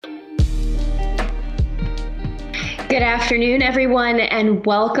Good afternoon, everyone, and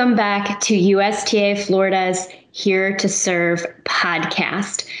welcome back to USTA Florida's Here to Serve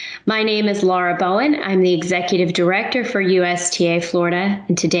podcast. My name is Laura Bowen. I'm the Executive Director for USTA Florida,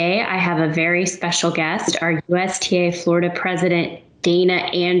 and today I have a very special guest. Our USTA Florida President, Dana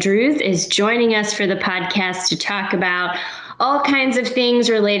Andrews, is joining us for the podcast to talk about all kinds of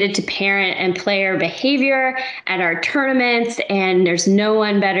things related to parent and player behavior at our tournaments, and there's no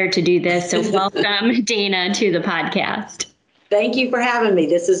one better to do this. So welcome, Dana, to the podcast. Thank you for having me.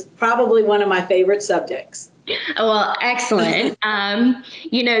 This is probably one of my favorite subjects. Well, excellent.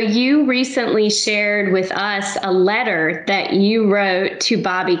 You recently shared with us a letter that you wrote to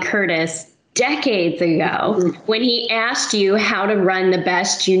Bobby Curtis decades ago when he asked you how to run the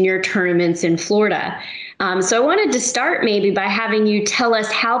best junior tournaments in Florida. So I wanted to start maybe by having you tell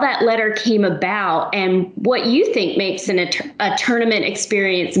us how that letter came about and what you think makes a tournament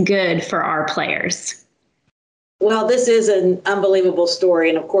experience good for our players. Well, this is an unbelievable story.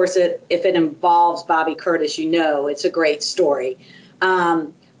 And of course, if it involves Bobby Curtis, it's a great story.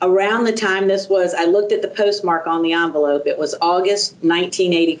 Around the time this was, I looked at the postmark on the envelope. It was August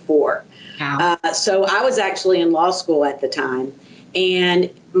 1984. Wow. So I was actually in law school at the time. And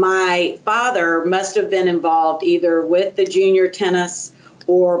my father must have been involved either with the junior tennis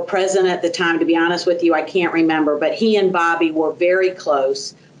or present at the time. To be honest with you, I can't remember. But he and Bobby were very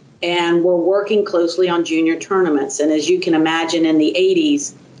close and were working closely on junior tournaments. And as you can imagine, in the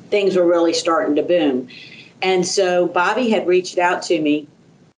 80s, things were really starting to boom. And so Bobby had reached out to me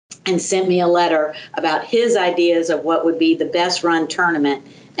and sent me a letter about his ideas of what would be the best run tournament.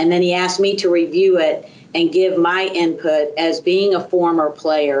 And then he asked me to review it and give my input as being a former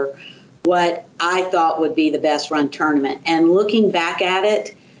player, what I thought would be the best run tournament. And looking back at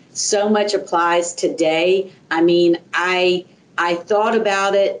it, so much applies today. I mean, I thought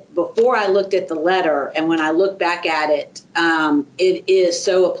about it before I looked at the letter, and when I look back at it, it is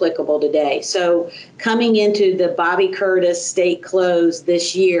so applicable today. So coming into the Bobby Curtis state close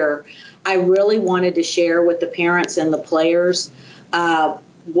this year, I really wanted to share with the parents and the players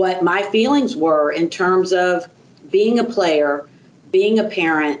what my feelings were in terms of being a player, being a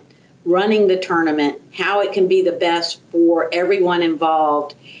parent, running the tournament, how it can be the best for everyone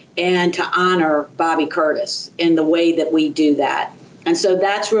involved, and to honor Bobby Curtis in the way that we do that. And so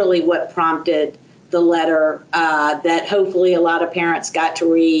that's really what prompted the letter that hopefully a lot of parents got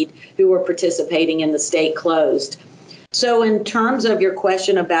to read who were participating in the state closed. So in terms of your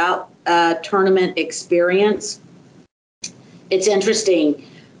question about tournament experience, it's interesting.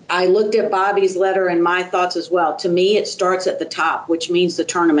 I looked at Bobby's letter and my thoughts as well. To me, it starts at the top, which means the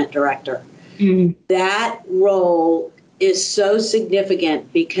tournament director. Mm-hmm. That role is so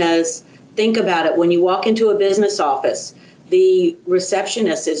significant because think about it. When you walk into a business office, the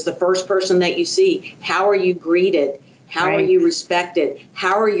receptionist is the first person that you see. How are you greeted? How are you respected?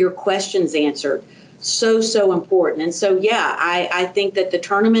 How are your questions answered? So important. And so, yeah, I think that the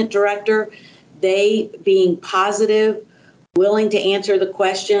tournament director, they being positive, willing to answer the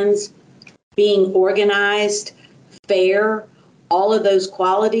questions, being organized, fair, all of those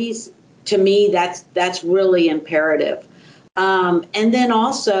qualities, to me, that's really imperative. And then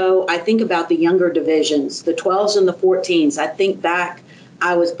also, I think about the younger divisions, the 12s and the 14s. I think back,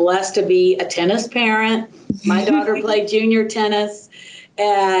 I was blessed to be a tennis parent. My daughter played junior tennis.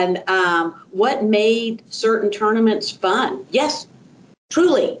 And what made certain tournaments fun? Yes,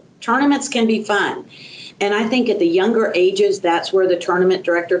 truly, tournaments can be fun. And I think at the younger ages, that's where the tournament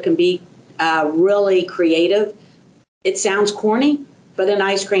director can be really creative. It sounds corny, but an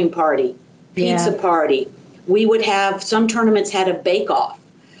ice cream party, pizza party. We would have, some tournaments had a bake-off.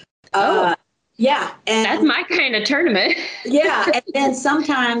 Yeah. And that's my kind of tournament. Yeah. And then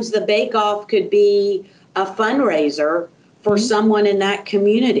sometimes the bake-off could be a fundraiser for someone in that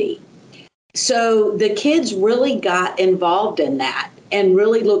community. So the kids really got involved in that and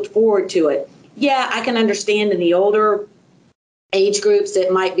really looked forward to it. Yeah, I can understand in the older age groups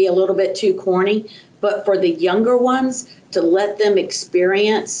it might be a little bit too corny, but for the younger ones, to let them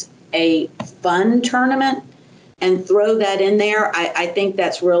experience a fun tournament and throw that in there, I think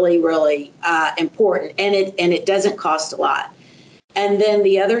that's really, really important. And it doesn't cost a lot. And then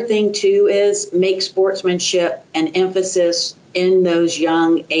the other thing, too, is make sportsmanship an emphasis in those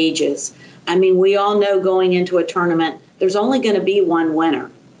young ages. I mean, we all know going into a tournament, there's only going to be one winner.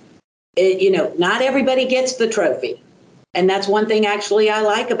 Not everybody gets the trophy. And that's one thing actually I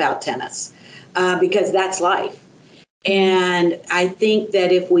like about tennis, because that's life. And I think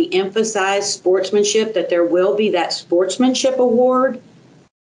that if we emphasize sportsmanship, that there will be that sportsmanship award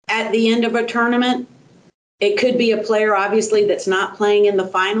at the end of a tournament. It could be a player, obviously, that's not playing in the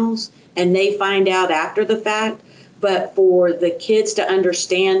finals and they find out after the fact. but for the kids to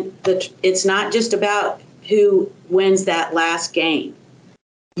understand that it's not just about who wins that last game.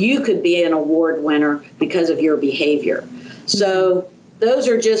 You could be an award winner because of your behavior. So those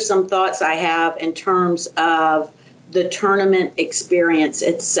are just some thoughts I have in terms of the tournament experience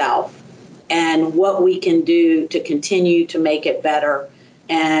itself and what we can do to continue to make it better.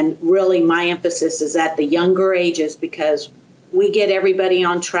 And really my emphasis is at the younger ages, because we get everybody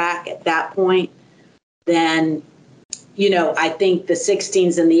on track at that point, then, you know, I think the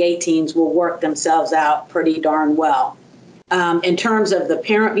 16s and the 18s will work themselves out pretty darn well. In terms of the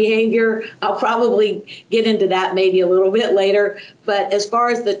parent behavior, I'll probably get into that maybe a little bit later. But as far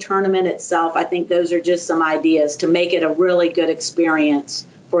as the tournament itself, I think those are just some ideas to make it a really good experience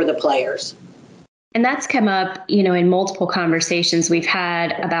for the players. And that's come up, you know, in multiple conversations we've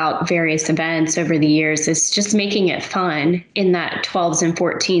had about various events over the years, is just making it fun in that 12s and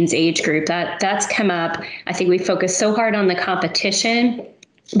 14s age group. That's come up. I think we focus so hard on the competition,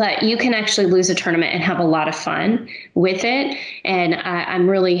 but you can actually lose a tournament and have a lot of fun with it. And I'm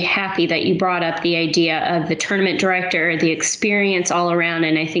really happy that you brought up the idea of the tournament director, the experience all around.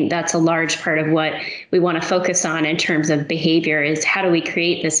 And I think that's a large part of what we want to focus on in terms of behavior, is how do we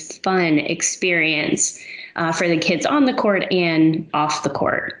create this fun experience for the kids on the court and off the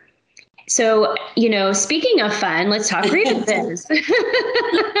court. So, you know, speaking of fun, let's talk grievances.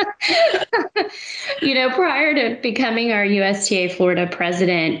 You know, prior to becoming our USTA Florida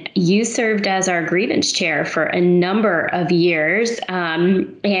president, you served as our grievance chair for a number of years,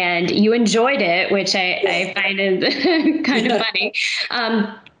 and you enjoyed it, which I find is kind of funny.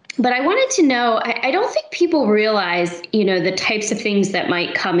 But I wanted to know, I don't think people realize, you know, the types of things that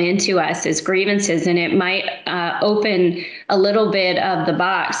might come into us as grievances, and it might open a little bit of the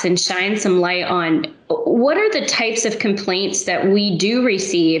box and shine some light on what are the types of complaints that we do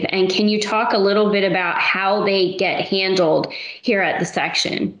receive, and can you talk a little bit about how they get handled here at the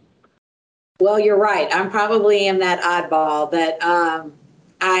section? Well, you're right. I'm probably am that oddball that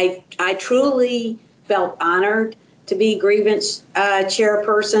I truly felt honored to be grievance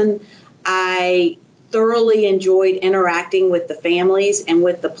chairperson. I thoroughly enjoyed interacting with the families and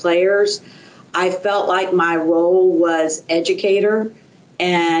with the players. I felt like my role was educator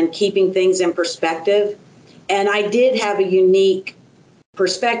and keeping things in perspective. And I did have a unique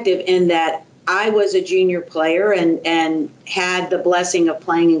perspective in that I was a junior player and had the blessing of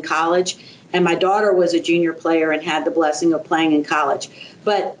playing in college. And my daughter was a junior player and had the blessing of playing in college.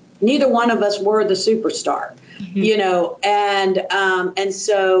 But neither one of us were the superstar. You know, and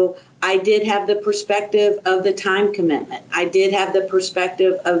so I did have the perspective of the time commitment. I did have the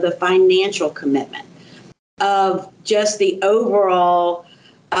perspective of the financial commitment, of just the overall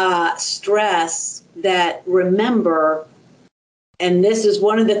stress that, remember, and this is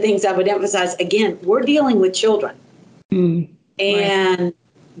one of the things I would emphasize, again, we're dealing with children. And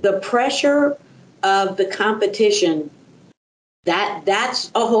the pressure of the competition,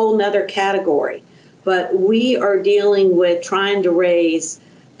 that's a whole nother category. But we are dealing with trying to raise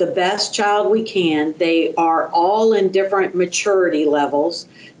the best child we can. They are all in different maturity levels.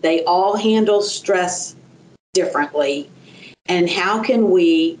 They all handle stress differently. And how can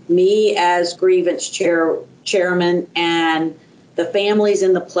we, me as grievance chairman and the families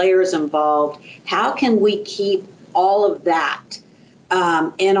and the players involved, how can we keep all of that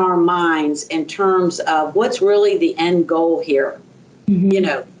in our minds in terms of what's really the end goal here? You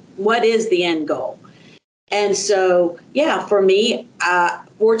know, what is the end goal? And so, yeah, for me,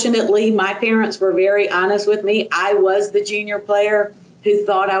 fortunately, my parents were very honest with me. I was the junior player who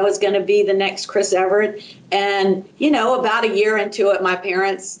thought I was going to be the next Chris Evert. And, you know, about a year into it, my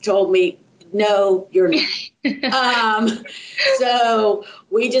parents told me, no, you're not. So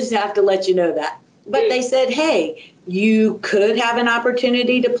we just have to let you know that. But they said, hey, you could have an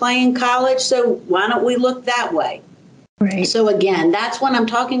opportunity to play in college, so why don't we look that way? Right. So, again, that's when I'm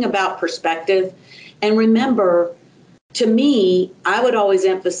talking about perspective. And remember, to me, I would always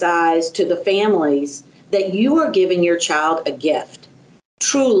emphasize to the families that you are giving your child a gift.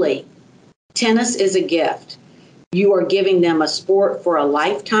 Truly, tennis is a gift. You are giving them a sport for a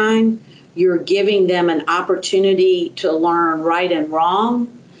lifetime. You're giving them an opportunity to learn right and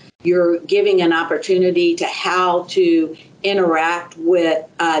wrong. You're giving an opportunity to how to interact with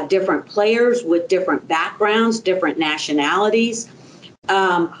different players with different backgrounds, different nationalities.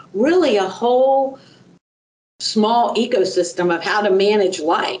 Really a whole small ecosystem of how to manage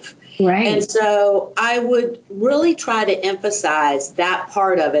life. Right. And so I would really try to emphasize that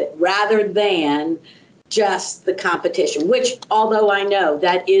part of it rather than just the competition, which, although I know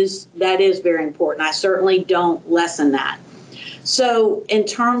that is very important, I certainly don't lessen that. So in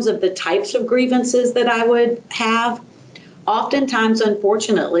terms of the types of grievances that I would have, oftentimes,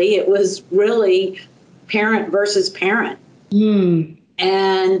 unfortunately, it was really parent versus parent.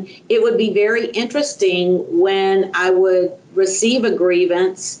 And it would be very interesting when I would receive a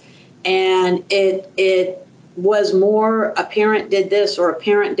grievance and it was more a parent did this or a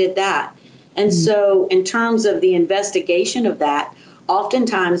parent did that. And so in terms of the investigation of that,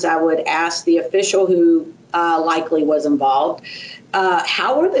 oftentimes I would ask the official who likely was involved,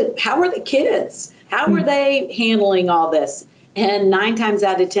 how were the kids? How were they handling all this? And 9 times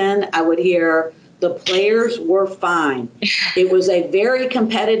out of 10, I would hear the players were fine. It was a very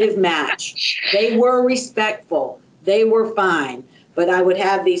competitive match. They were respectful. They were fine. But I would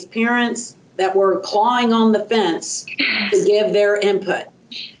have these parents that were clawing on the fence to give their input.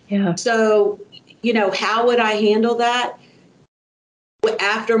 Yeah. So, how would I handle that?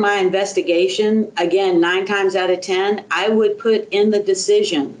 After my investigation, again, 9 times out of 10, I would put in the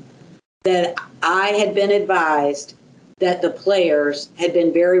decision that I had been advised that the players had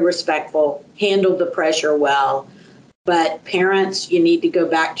been very respectful, handled the pressure well, but parents, you need to go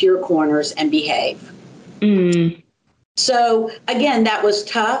back to your corners and behave. So again, that was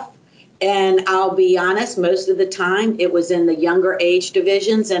tough. And I'll be honest, most of the time it was in the younger age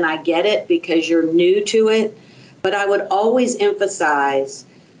divisions, and I get it because you're new to it. But I would always emphasize,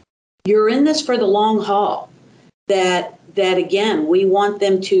 you're in this for the long haul, that again, we want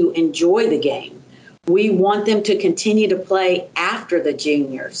them to enjoy the game. We want them to continue to play after the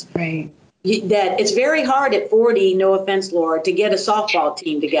juniors. Right. That it's very hard at 40, no offense, Laura, to get a softball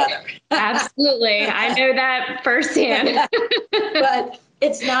team together. Absolutely. I know that firsthand. But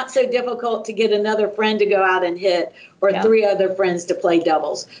it's not so difficult to get another friend to go out and hit or 3 other friends to play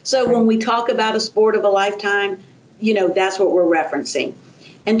doubles. So when we talk about a sport of a lifetime, that's what we're referencing.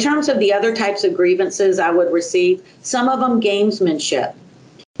 In terms of the other types of grievances I would receive, some of them gamesmanship.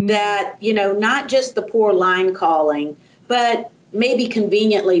 That, not just the poor line calling, but maybe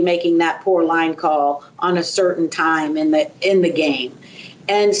conveniently making that poor line call on a certain time in the game.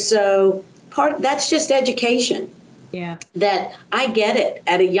 And so that's just education. Yeah. That I get it.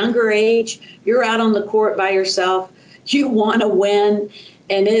 At a younger age, you're out on the court by yourself. You want to win.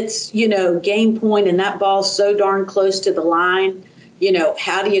 And it's, game point and that ball's so darn close to the line.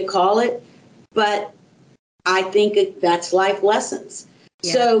 How do you call it? But I think that's life lessons.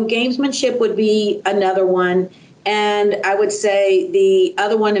 Yeah. So gamesmanship would be another one. And I would say the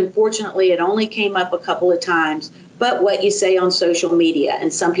other one, unfortunately, it only came up a couple of times, but what you say on social media.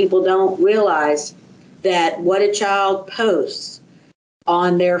 And some people don't realize that what a child posts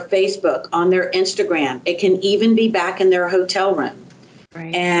on their Facebook, on their Instagram, it can even be back in their hotel room.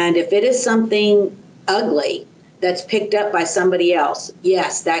 Right. And if it is something ugly that's picked up by somebody else,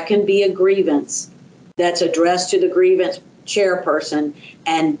 yes, that can be a grievance that's addressed to the grievance chairperson,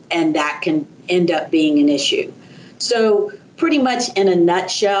 and that can end up being an issue. So pretty much in a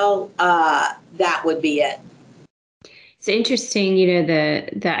nutshell, that would be it. It's interesting,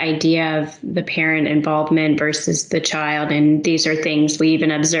 the idea of the parent involvement versus the child. And these are things we even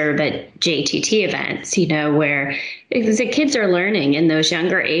observe at JTT events, where the kids are learning in those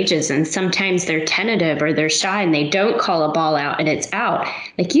younger ages. And sometimes they're tentative or they're shy and they don't call a ball out and it's out.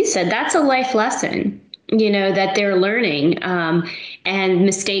 Like you said, that's a life lesson, that they're learning. And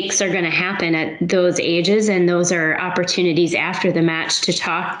mistakes are going to happen at those ages. And those are opportunities after the match to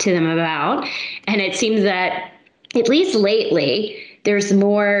talk to them about. And it seems that at least lately, there's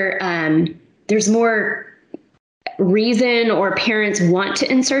more reason or parents want to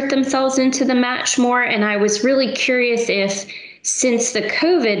insert themselves into the match more. And I was really curious if, since the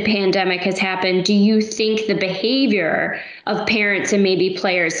COVID pandemic has happened, do you think the behavior of parents and maybe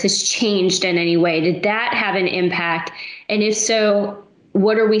players has changed in any way? Did that have an impact? And if so,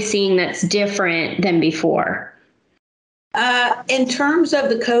 what are we seeing that's different than before? In terms of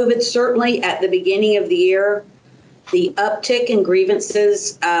the COVID, certainly at the beginning of the year, the uptick in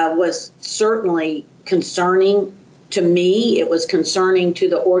grievances was certainly concerning to me. It was concerning to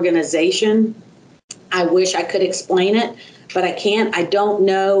the organization. I wish I could explain it, but I can't. I don't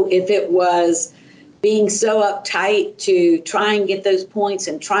know if it was being so uptight to try and get those points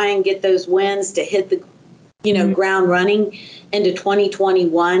and try and get those wins to hit the, ground running into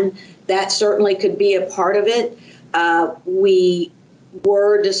 2021. That certainly could be a part of it. We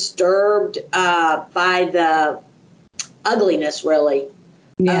were disturbed by the ugliness, really,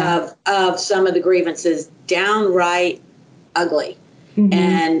 of some of the grievances, downright ugly. Mm-hmm.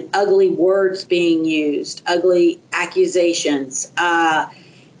 And ugly words being used, ugly accusations.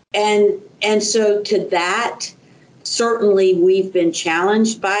 And so to that, certainly we've been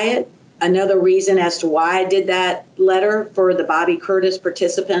challenged by it. another reason as to why I did that letter for the Bobby Curtis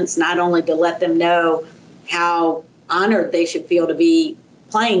participants, not only to let them know how honored they should feel to be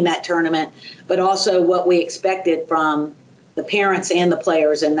playing that tournament, but also what we expected from the parents and the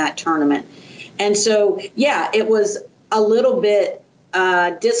players in that tournament. And so, yeah, it was a little bit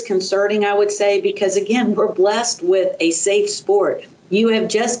disconcerting, I would say, because, again, we're blessed with a safe sport. You have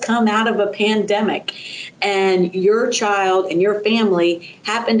just come out of a pandemic, and your child and your family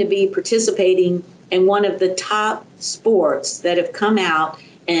happen to be participating in one of the top sports that have come out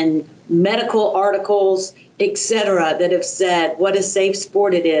in medical articles, etc., that have said what a safe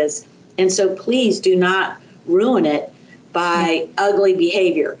sport it is. And so please do not ruin it by ugly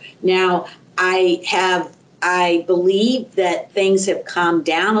behavior. Now, I believe that things have calmed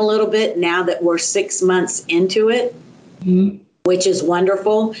down a little bit now that we're 6 months into it, which is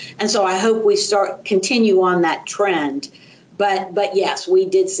wonderful. And so I hope we continue on that trend. But yes, we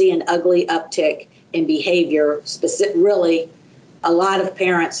did see an ugly uptick in behavior, really a lot of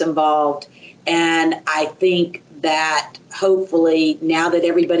parents involved. And I think that hopefully now that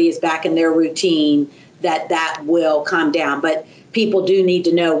everybody is back in their routine, that will calm down. But people do need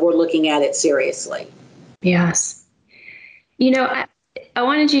to know we're looking at it seriously. Yes. I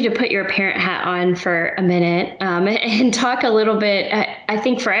wanted you to put your parent hat on for a minute and talk a little bit. I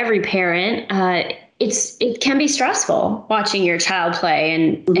think for every parent, it can be stressful watching your child play,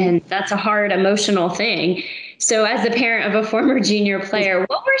 and that's a hard emotional thing. So as a parent of a former junior player,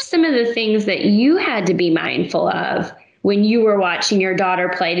 what were some of the things that you had to be mindful of when you were watching your daughter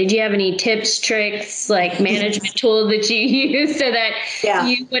play? Did you have any tips, tricks, like management tools that you used so that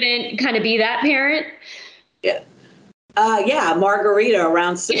you wouldn't kind of be that parent? Yeah, margarita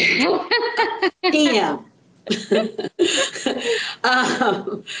around 6 p.m.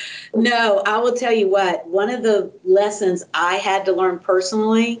 No, I will tell you what, one of the lessons I had to learn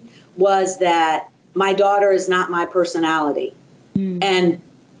personally was that my daughter is not my personality. And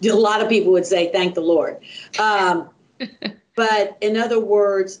a lot of people would say, thank the Lord. But in other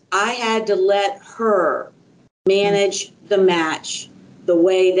words, I had to let her manage the match the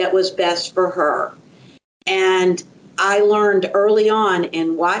way that was best for her. And I learned early on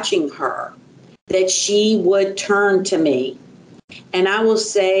in watching her that she would turn to me. And I will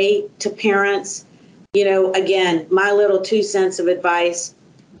say to parents, again, my little 2 cents of advice,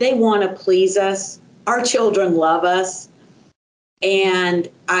 they want to please us. Our children love us. And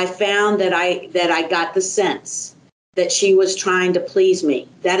I found that I got the sense that she was trying to please me.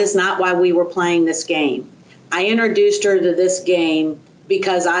 That is not why we were playing this game. I introduced her to this game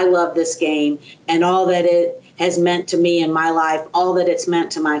because I love this game and all that it has meant to me in my life, all that it's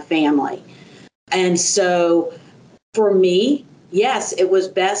meant to my family. And so for me, yes, it was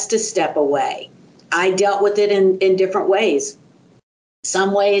best to step away. I dealt with it in different ways.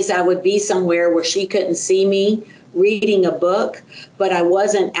 Some ways I would be somewhere where she couldn't see me reading a book, but I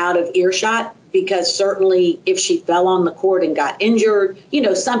wasn't out of earshot, because certainly if she fell on the court and got injured,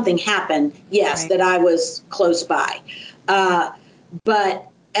 something happened, yes, that I was close by.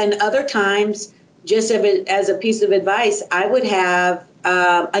 And other times, just as a piece of advice, I would have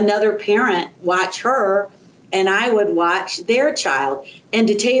another parent watch her, and I would watch their child. And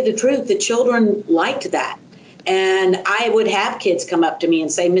to tell you the truth, the children liked that. And I would have kids come up to me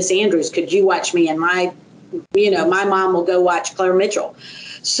and say, Miss Andrews, could you watch me? And my mom will go watch Claire Mitchell.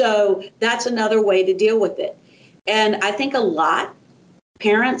 So that's another way to deal with it. And I think a lot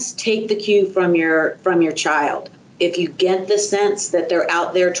parents take the cue from your child. If you get the sense that they're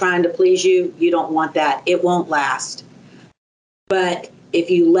out there trying to please you, you don't want that. It won't last. But if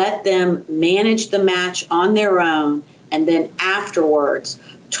you let them manage the match on their own, and then afterwards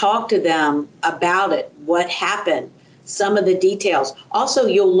talk to them about it, what happened, some of the details. Also,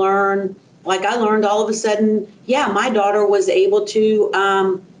 you'll learn, like I learned all of a sudden, my daughter was able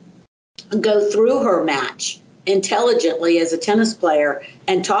to go through her match intelligently as a tennis player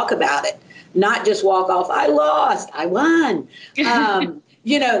and talk about it. Not just walk off, I lost, I won.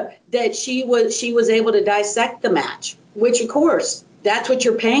 That she was able to dissect the match, which of course, that's what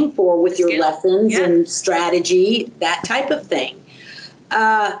you're paying for with your lessons and strategy, that type of thing.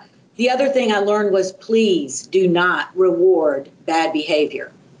 The other thing I learned was, please do not reward bad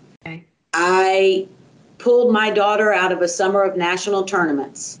behavior. Okay. I pulled my daughter out of a summer of national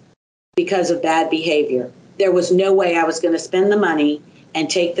tournaments because of bad behavior. There was no way I was going to spend the money and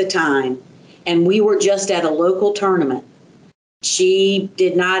take the time. And we were just at a local tournament. She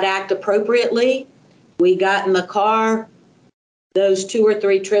did not act appropriately. We got in the car. Those 2 or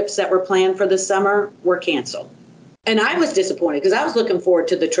 3 trips that were planned for the summer were canceled. And I was disappointed because I was looking forward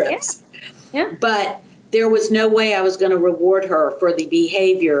to the trips. Yeah. But there was no way I was going to reward her for the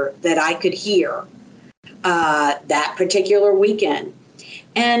behavior that I could hear that particular weekend.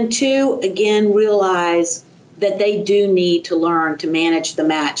 And two, again, realize that they do need to learn to manage the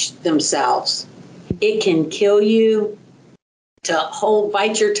match themselves. It can kill you to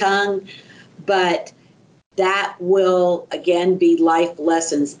bite your tongue, but that will, again, be life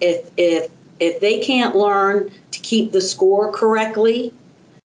lessons. If they can't learn to keep the score correctly,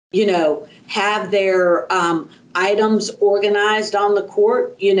 have their items organized on the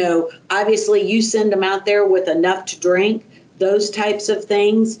court, obviously you send them out there with enough to drink, those types of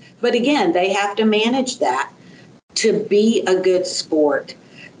things. But again, they have to manage that to be a good sport,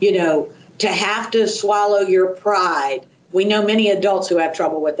 to have to swallow your pride. We know many adults who have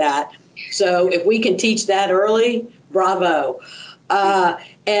trouble with that. So if we can teach that early, bravo.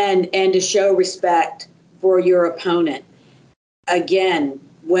 And to show respect for your opponent. Again,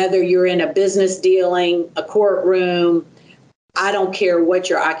 whether you're in a business dealing, a courtroom, I don't care what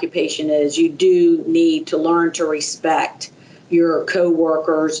your occupation is, you do need to learn to respect your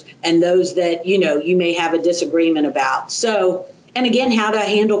coworkers and those that, you may have a disagreement about. So, and again, how to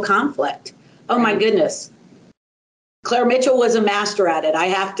handle conflict. Oh my goodness. Claire Mitchell was a master at it, I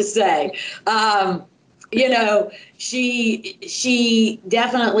have to say. She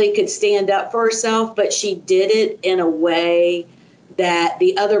definitely could stand up for herself, but she did it in a way that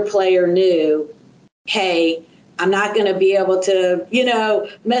the other player knew, hey, I'm not going to be able to,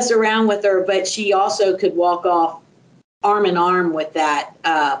 mess around with her, but she also could walk off arm in arm with that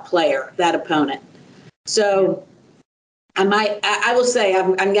player, that opponent. So I will say,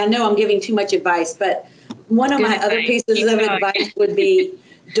 I know I'm giving too much advice, but one of my other pieces of advice would be,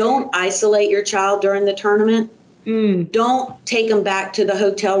 don't isolate your child during the tournament. Don't take them back to the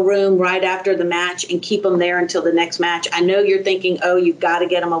hotel room right after the match and keep them there until the next match. I know you're thinking, oh, you've got to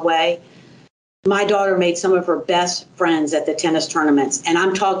get them away. My daughter made some of her best friends at the tennis tournaments, and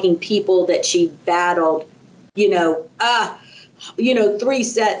I'm talking people that she battled, 3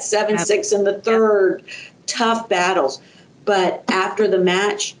 sets, 7-6 in the third, tough battles. But after the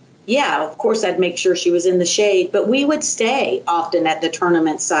match, yeah, of course, I'd make sure she was in the shade, but we would stay often at the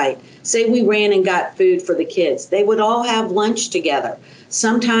tournament site. Say we ran and got food for the kids. They would all have lunch together.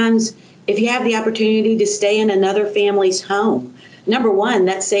 Sometimes if you have the opportunity to stay in another family's home, number one,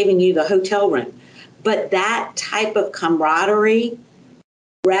 that's saving you the hotel room. But that type of camaraderie,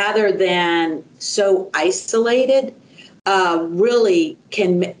 rather than so isolated, really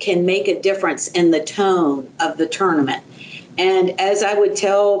can make a difference in the tone of the tournament. And as I would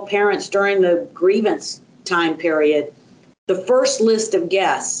tell parents during the grievance time period, the first list of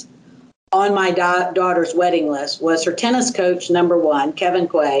guests on my daughter's wedding list was her tennis coach, number one, Kevin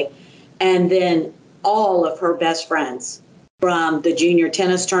Quay, and then all of her best friends from the junior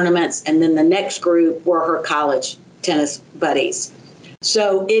tennis tournaments. And then the next group were her college tennis buddies.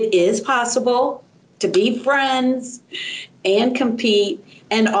 So it is possible to be friends and compete.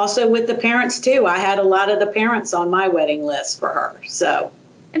 And also with the parents, too. I had a lot of the parents on my wedding list for her. So.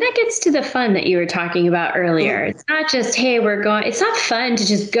 And that gets to the fun that you were talking about earlier. It's not just, hey, it's not fun to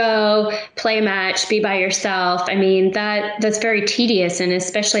just go play a match, be by yourself. I mean, that's very tedious. And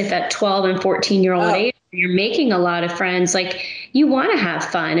especially at that 12 and 14-year-old age, you're making a lot of friends. Like, you want to have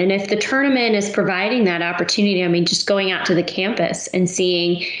fun. And if the tournament is providing that opportunity, I mean, just going out to the campus and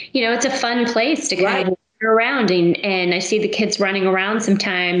seeing, it's a fun place to kind of around, and I see the kids running around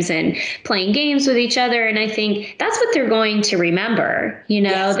sometimes and playing games with each other, and I think that's what they're going to remember.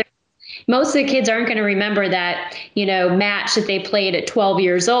 Yes. Most of the kids aren't going to remember that match that they played at 12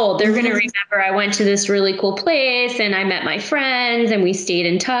 years old. They're going to remember, I went to this really cool place and I met my friends and we stayed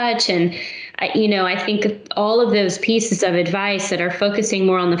in touch. And I think all of those pieces of advice that are focusing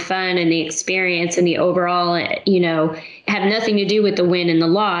more on the fun and the experience and the overall, have nothing to do with the win and the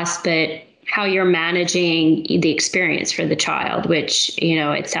loss, but how you're managing the experience for the child, which,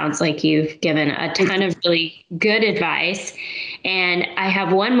 it sounds like you've given a ton of really good advice. And I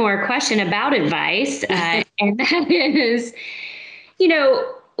have one more question about advice, and that is,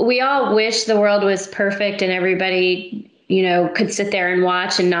 we all wish the world was perfect and everybody, could sit there and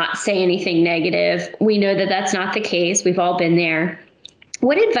watch and not say anything negative. We know that that's not the case. We've all been there.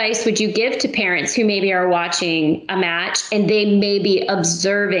 What advice would you give to parents who maybe are watching a match and they may be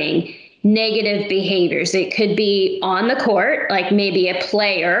observing negative behaviors? It could be on the court, like maybe a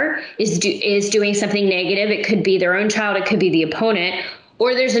player is doing something negative. It could be their own child. It could be the opponent.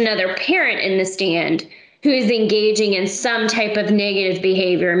 Or there's another parent in the stand who is engaging in some type of negative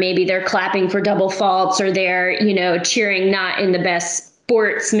behavior. Maybe they're clapping for double faults, or they're, cheering not in the best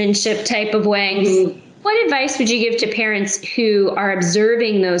sportsmanship type of way. What advice would you give to parents who are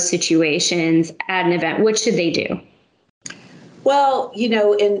observing those situations at an event? What should they do? Well,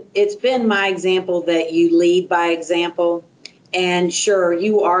 and it's been my example that you lead by example. And sure,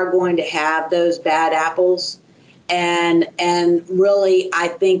 you are going to have those bad apples. And really, I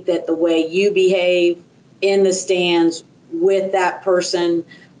think that the way you behave in the stands with that person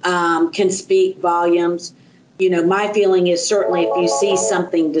can speak volumes. My feeling is certainly if you see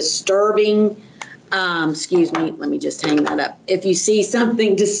something disturbing, excuse me, let me just hang that up. If you see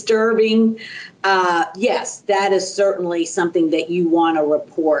something disturbing, yes, that is certainly something that you want to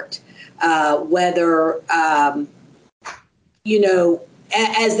report, whether,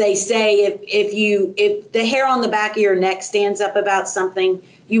 as they say, if the hair on the back of your neck stands up about something,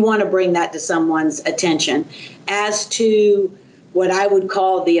 you want to bring that to someone's attention. As to what I would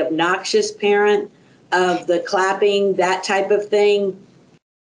call the obnoxious parent of the clapping, that type of thing,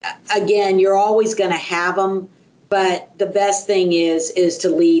 again, you're always going to have them, but the best thing is to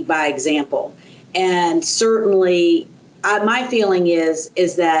lead by example. And certainly, my feeling is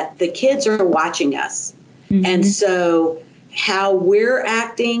that the kids are watching us, mm-hmm. and so how we're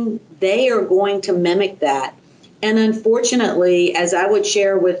acting, they are going to mimic that. And unfortunately, as I would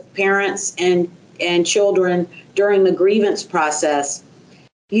share with parents and children during the grievance process,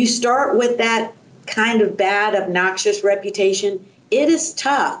 you start with that kind of bad, obnoxious reputation. It is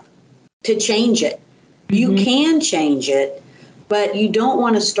tough to change it. Mm-hmm. You can change it, but you don't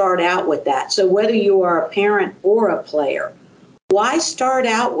want to start out with that. So whether you are a parent or a player, why start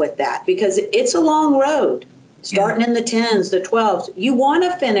out with that? Because it's a long road. Starting in the 10s, the 12s, you want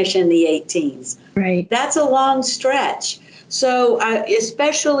to finish in the 18s. Right. That's a long stretch. So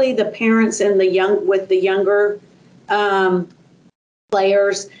especially the parents and the younger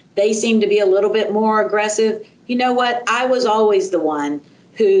players, they seem to be a little bit more aggressive. You know what? I was always the one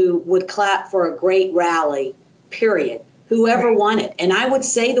who would clap for a great rally, period. Whoever won it. And I would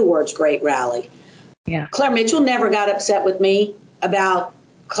say the words great rally. Yeah. Claire Mitchell never got upset with me about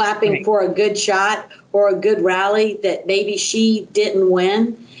clapping for a good shot or a good rally that maybe she didn't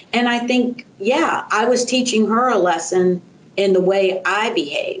win. And I think, I was teaching her a lesson in the way I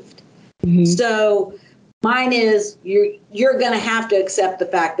behaved. Mm-hmm. So mine is you're going to have to accept the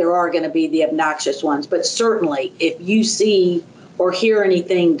fact there are going to be the obnoxious ones. But certainly if you see or hear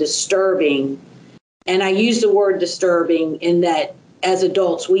anything disturbing, and I use the word disturbing in that as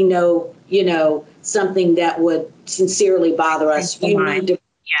adults, we know, something that would sincerely bother us.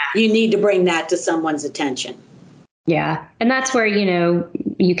 You need to bring that to someone's attention. Yeah. And that's where,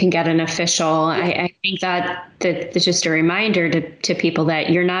 you can get an official. Yeah. I think that's just a reminder to people that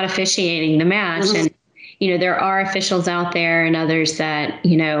you're not officiating the match. Mm-hmm. And, there are officials out there and others that,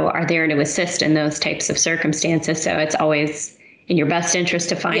 are there to assist in those types of circumstances. So it's always in your best interest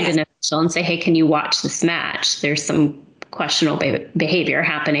to find an official and say, hey, can you watch this match? There's some questionable behavior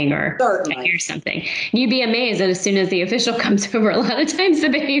happening or I hear something. You'd be amazed that as soon as the official comes over, a lot of times the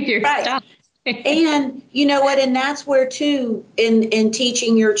behavior stops. And you know what? And that's where, too, in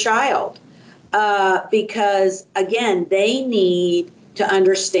teaching your child, because, again, they need to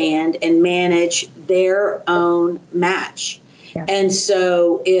understand and manage their own match. Yeah. And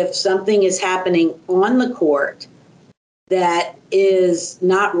so if something is happening on the court that is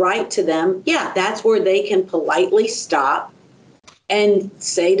not right to them, that's where they can politely stop and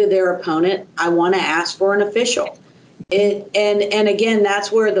say to their opponent, I want to ask for an official. And again,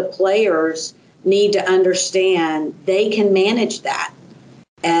 that's where the players need to understand they can manage that.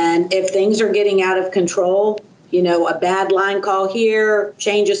 And if things are getting out of control, a bad line call here,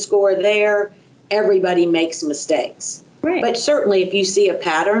 change a score there, everybody makes mistakes. Right. But certainly if you see a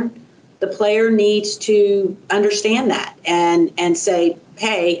pattern, the player needs to understand that and say,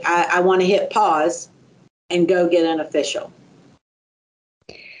 hey, I want to hit pause and go get an official.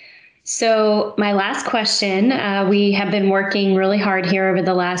 So my last question, we have been working really hard here over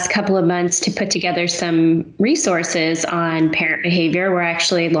the last couple of months to put together some resources on parent behavior. We're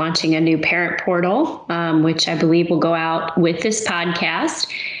actually launching a new parent portal, which I believe will go out with this podcast.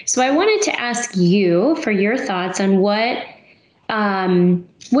 So I wanted to ask you for your thoughts on what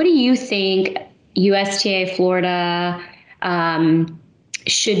do you think USTA Florida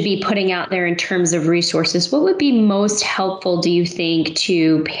should be putting out there in terms of resources? What would be most helpful, do you think,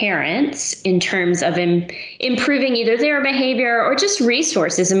 to parents in terms of improving either their behavior or just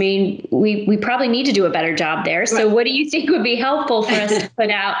resources? I mean, we probably need to do a better job there. So what do you think would be helpful for us to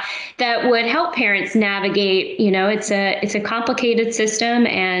put out that would help parents navigate? It's a complicated system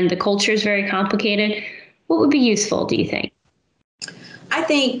and the culture is very complicated. What would be useful, do you think? I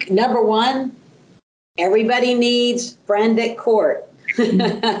think, number one, everybody needs friend at court.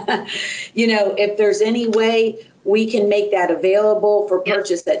 If there's any way we can make that available for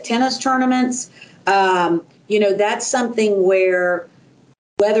purchase at tennis tournaments, that's something where,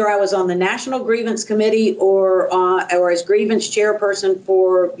 whether I was on the National Grievance Committee or as grievance chairperson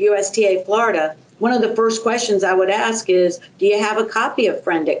for USTA Florida, one of the first questions I would ask is, do you have a copy of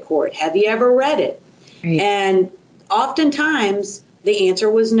Friend at Court? Have you ever read it? Right. And oftentimes the answer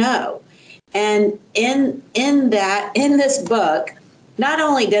was no. And in this book, not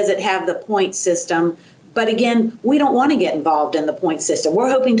only does it have the point system, but again, we don't want to get involved in the point system. We're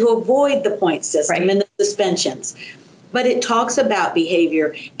hoping to avoid the point system and the suspensions. But it talks about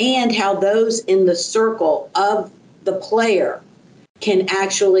behavior and how those in the circle of the player can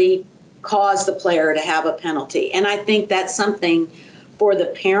actually cause the player to have a penalty. And I think that's something for the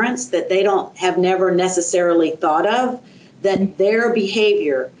parents that they have never necessarily thought of, that their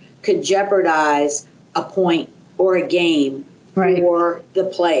behavior could jeopardize a point or a game for the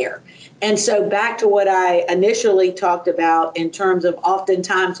player. And so back to what I initially talked about in terms of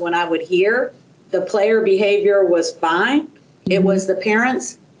oftentimes when I would hear the player behavior was fine, it was the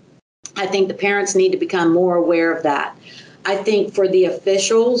parents. I think the parents need to become more aware of that. I think for the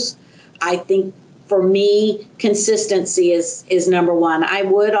officials, I think for me, consistency is number one. I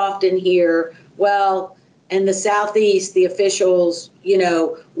would often hear, well, in the Southeast, the officials,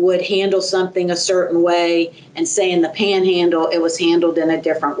 would handle something a certain way, and say in the Panhandle, it was handled in a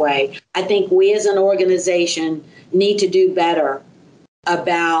different way. I think we as an organization need to do better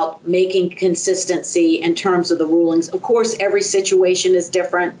about making consistency in terms of the rulings. Of course, every situation is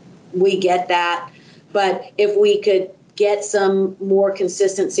different. We get that. But if we could get some more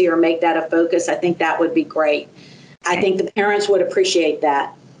consistency or make that a focus, I think that would be great. I think the parents would appreciate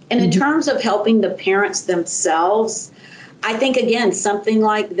that. And in terms of helping the parents themselves, I think, again, something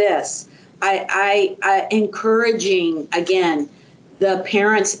like this, I encouraging, again, the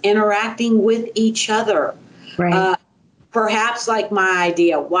parents interacting with each other. Right. Perhaps like my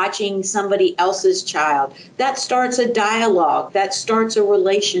idea, watching somebody else's child, that starts a dialogue, that starts a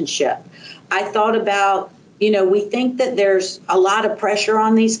relationship. I thought about, we think that there's a lot of pressure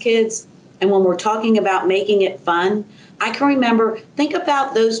on these kids. And when we're talking about making it fun, I can remember, think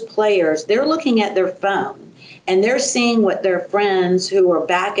about those players. They're looking at their phone and they're seeing what their friends who are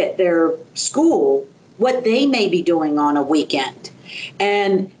back at their school, what they may be doing on a weekend.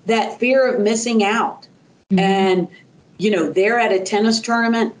 And that fear of missing out. And they're at a tennis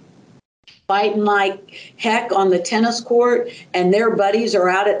tournament fighting like heck on the tennis court, and their buddies are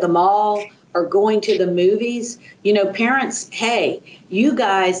out at the mall or going to the movies. Parents, hey, you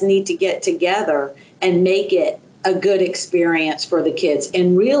guys need to get together and make it a good experience for the kids,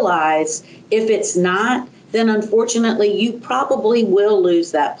 and realize if it's not, then unfortunately you probably will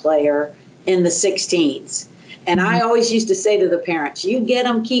lose that player in the 16s. And I always used to say to the parents, you get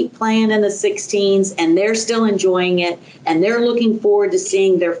them, keep playing in the 16s, and they're still enjoying it, and they're looking forward to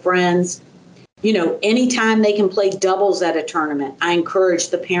seeing their friends. Anytime they can play doubles at a tournament, I encourage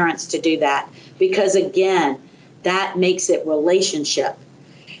the parents to do that, because, again, that makes it relationship.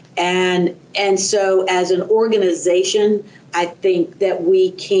 And so as an organization, I think that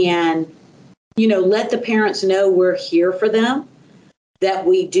we can, let the parents know we're here for them, that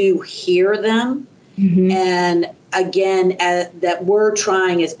we do hear them. And again, that we're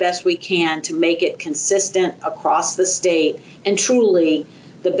trying as best we can to make it consistent across the state and truly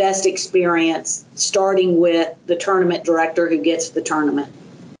the best experience, starting with the tournament director who gets the tournament.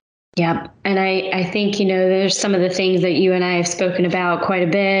 Yep. And I think, there's some of the things that you and I have spoken about quite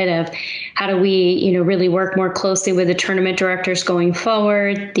a bit of how do we, really work more closely with the tournament directors going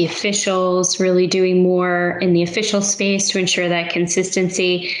forward, the officials really doing more in the official space to ensure that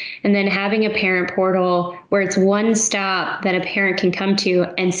consistency, and then having a parent portal where it's one stop that a parent can come to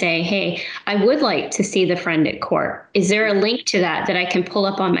and say, hey, I would like to see the Friend at Court. Is there a link to that I can pull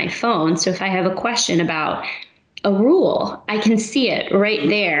up on my phone? So if I have a question about a rule, I can see it right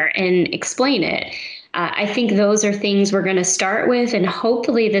there and explain it. I think those are things we're going to start with, and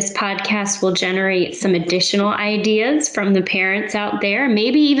hopefully this podcast will generate some additional ideas from the parents out there,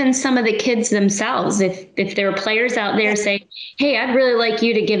 maybe even some of the kids themselves. If there are players out there saying, hey, I'd really like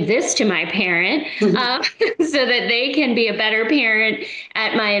you to give this to my parent so that they can be a better parent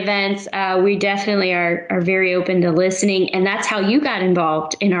at my events, we definitely are very open to listening. And that's how you got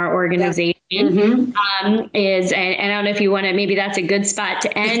involved in our organization. And I don't know if you want to, maybe that's a good spot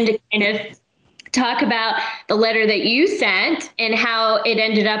to end, to kind of talk about the letter that you sent and how it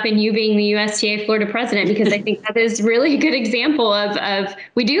ended up in you being the USTA Florida president, because I think that is really a good example of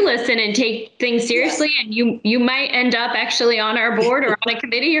we do listen and take things seriously, and you might end up actually on our board or on a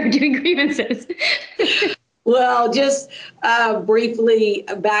committee or doing grievances. Well, just briefly,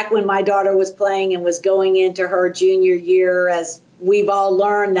 back when my daughter was playing and was going into her junior year, as we've all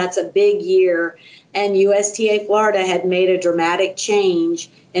learned, that's a big year. And USTA Florida had made a dramatic change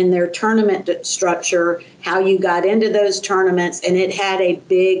in their tournament structure, how you got into those tournaments, and it had a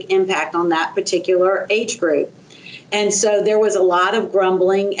big impact on that particular age group. And so there was a lot of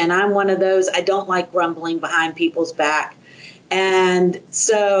grumbling, and I'm one of those, I don't like grumbling behind people's back. And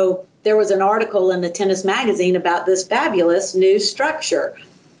so there was an article in the Tennis Magazine about this fabulous new structure.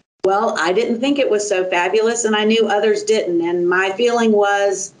 Well, I didn't think it was so fabulous, and I knew others didn't. And my feeling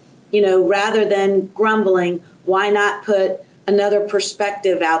was, rather than grumbling, why not put another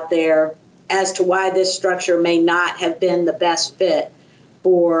perspective out there as to why this structure may not have been the best fit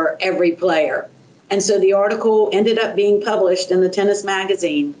for every player. And so the article ended up being published in the Tennis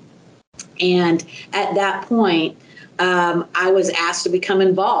Magazine. And at that point, I was asked to become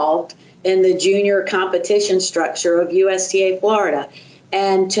involved in the junior competition structure of USTA Florida.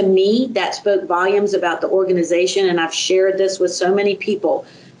 And to me, that spoke volumes about the organization. And I've shared this with so many people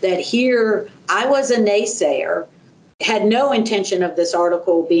that here I was a naysayer, had no intention of this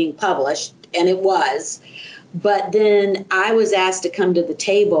article being published, and it was. But then I was asked to come to the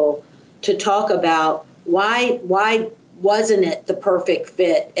table to talk about why wasn't it the perfect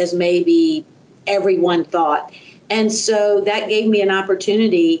fit as maybe everyone thought. And so that gave me an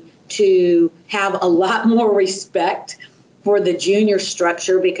opportunity to have a lot more respect for the junior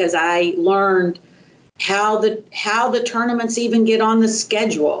structure, because I learned how the tournaments even get on the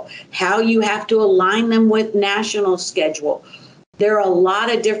schedule, how you have to align them with national schedule. There are a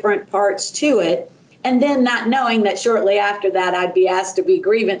lot of different parts to it. And then not knowing that shortly after that, I'd be asked to be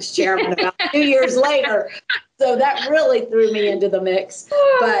grievance chairman about 2 years later. So that really threw me into the mix.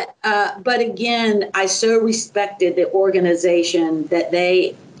 But again, I so respected the organization that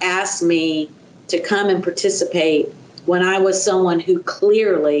they asked me to come and participate when I was someone who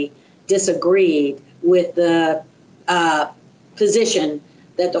clearly disagreed with the position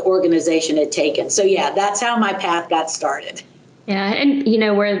that the organization had taken. So yeah, that's how my path got started. Yeah, and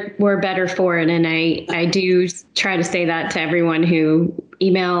we're better for it, and I do try to say that to everyone who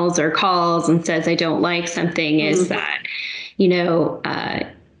emails or calls and says I don't like something, is that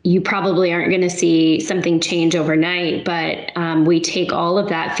you probably aren't going to see something change overnight, but we take all of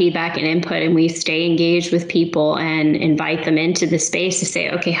that feedback and input, and we stay engaged with people and invite them into the space to say,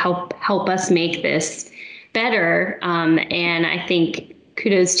 okay, help us make this better. And I think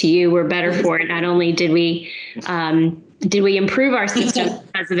kudos to you. We're better for it. Not only did we improve our system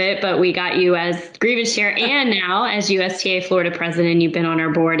because of it, but we got you as grievance chair and now as USTA Florida president. You've been on our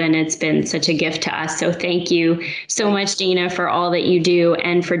board, and it's been such a gift to us. So thank you so much, Dina, for all that you do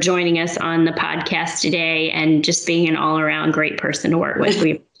and for joining us on the podcast today and just being an all around great person to work with.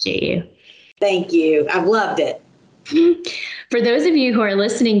 We appreciate you. Thank you. I've loved it. For those of you who are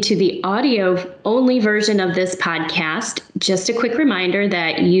listening to the audio only version of this podcast, just a quick reminder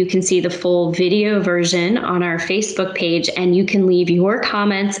that you can see the full video version on our Facebook page, and you can leave your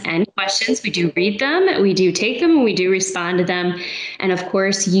comments and questions. We do read them, we do take them, and we do respond to them. And of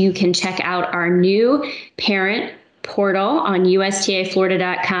course, you can check out our new parent portal on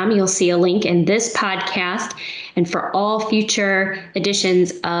USTAFlorida.com. You'll see a link in this podcast. And for all future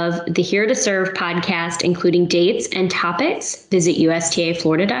editions of the Here to Serve podcast, including dates and topics, visit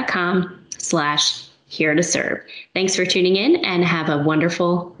USTAFlorida.com/here to serve. Thanks for tuning in, and have a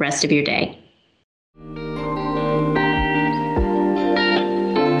wonderful rest of your day.